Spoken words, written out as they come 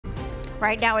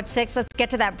Right now at 6, let's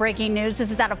get to that breaking news. This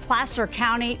is out of Placer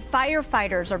County.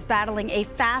 Firefighters are battling a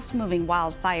fast-moving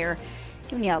wildfire.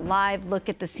 Giving you a live look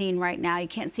at the scene right now. You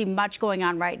can't see much going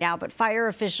on right now, but fire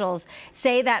officials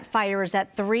say that fire is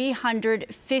at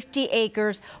 350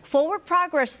 acres. Forward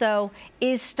progress, though,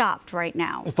 is stopped right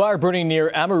now. The fire burning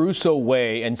near Amoruso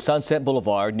Way and Sunset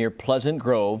Boulevard near Pleasant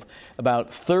Grove.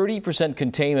 About 30%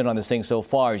 containment on this thing so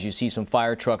far, as you see some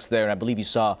fire trucks there, and I believe you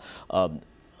saw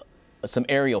some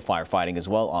aerial firefighting as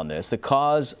well on this. The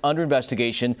cause under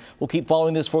investigation. We'll keep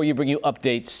following this for you, bring you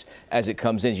updates as it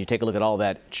comes in. As you take a look at all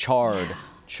that charred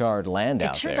land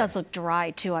out there. It sure does look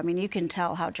dry, too. I mean, you can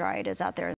tell how dry it is out there.